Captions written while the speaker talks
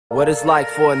What it's like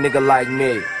for a nigga like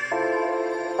me.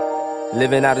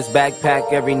 Living out his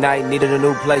backpack every night, needed a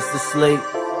new place to sleep.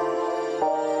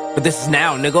 But this is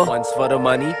now, nigga. One's for the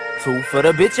money, two for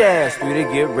the bitch ass, three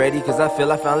to get ready, cause I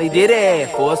feel I finally did it.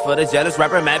 Four's for the jealous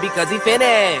rapper mad because he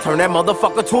finished. Turn that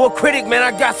motherfucker to a critic, man,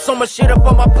 I got so much shit up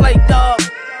on my plate, dog.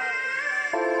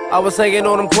 I was hanging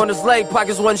on them corners late,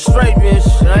 pockets wasn't straight,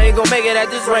 bitch. I ain't gonna make it at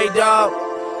this rate, dog.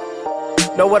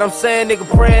 Know what I'm saying, nigga?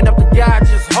 Praying up to God,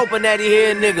 just hoping that he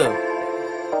hear, nigga.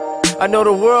 I know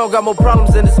the world got more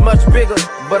problems and it's much bigger,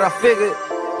 but I figured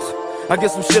I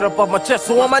get some shit up off my chest.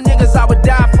 So all my niggas I would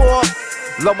die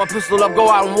for, load my pistol up, go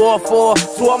out and war for.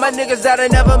 To all my niggas that'll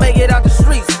never make it out the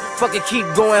streets, fucking keep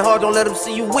going hard, don't let them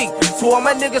see you weak. To all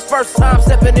my niggas first time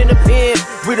stepping in the pen,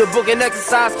 read a book and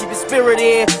exercise, keep your spirit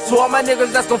in. To all my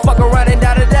niggas that's gon' fuck around and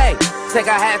die today, take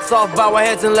our hats off, bow our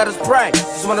heads and let us pray.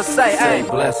 Just wanna say, hey,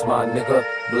 bless my nigga,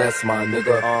 bless my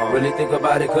nigga. Really think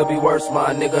about it, could be worse,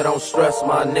 my nigga. Don't stress,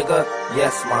 my nigga.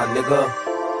 Yes, my nigga.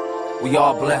 We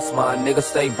all bless, my nigga.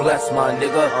 Stay blessed, my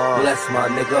nigga. Bless, my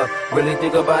nigga. Really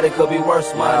think about it, could be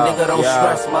worse, my nigga. Don't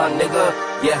stress, my nigga.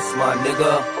 Yes, my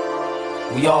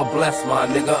nigga. We all bless, my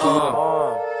nigga.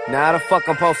 Now how the fuck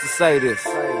I'm supposed to say this?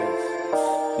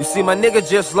 You see, my nigga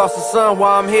just lost a son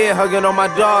while I'm here hugging on my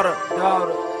daughter.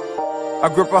 I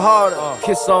grip her harder,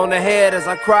 kiss her on the head as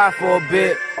I cry for a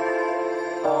bit.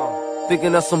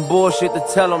 Thinking of some bullshit to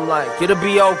tell him like, it'll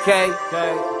be okay,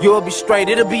 you'll be straight,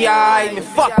 it'll be alright. And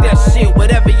fuck that shit,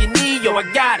 whatever you need, yo, I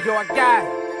got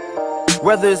it.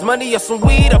 Whether it's money or some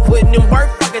weed or putting in work,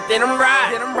 fuck it, then I'm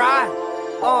right.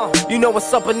 You know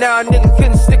what's up, and now a nigga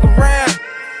couldn't stick around.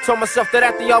 Told myself that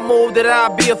after y'all moved that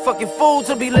I'd be a fucking fool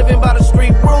to be living by the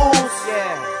street rules.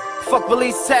 Fuck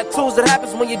police tattoos, that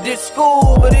happens when you ditch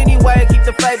school. But anyway, keep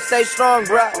the faith, stay strong,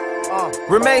 bruh.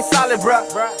 Remain solid, bruh.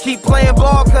 Keep playing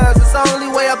ball, cause it's the only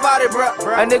way about it, bruh.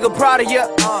 A nigga proud of ya.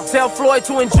 Tell Floyd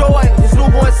to enjoy his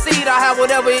newborn seed, I have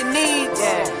whatever it needs.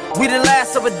 We the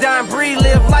last of a dying breed,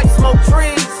 live like smoke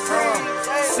trees.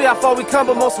 See how far we come,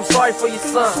 but most I'm sorry for your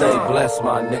son. Say bless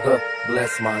my nigga,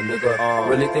 bless my nigga.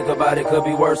 Really think about it, could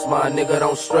be worse, my nigga.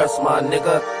 Don't stress, my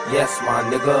nigga. Yes, my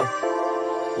nigga.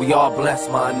 We all bless,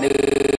 my nigga.